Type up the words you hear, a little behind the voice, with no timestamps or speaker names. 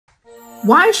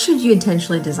Why should you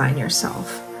intentionally design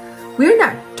yourself? We're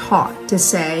not taught to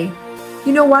say,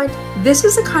 you know what, this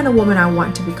is the kind of woman I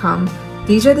want to become.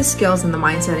 These are the skills and the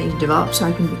mindset I need to develop so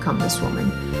I can become this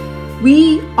woman.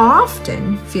 We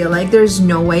often feel like there's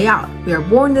no way out. We are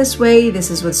born this way. This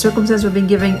is what circumstance we've been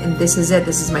given, and this is it.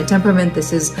 This is my temperament.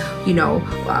 This is,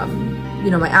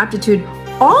 my aptitude.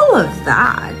 All of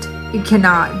that, it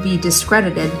cannot be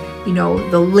discredited.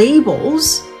 The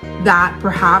labels that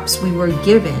perhaps we were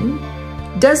given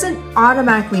doesn't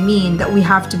automatically mean that we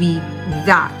have to be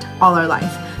that all our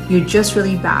life. You're just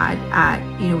really bad at,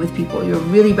 with people. You're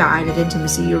really bad at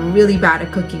intimacy. You're really bad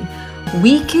at cooking.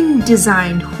 We can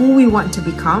design who we want to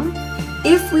become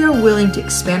if we are willing to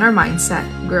expand our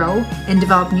mindset, grow, and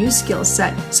develop new skill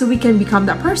set so we can become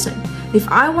that person. If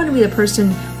I want to be the person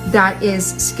that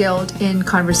is skilled in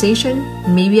conversation,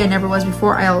 maybe I never was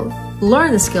before, I'll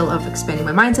learn the skill of expanding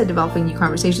my mindset, developing new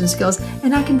conversation skills,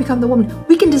 and I can become the woman.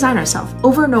 We can design ourselves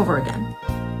over and over again.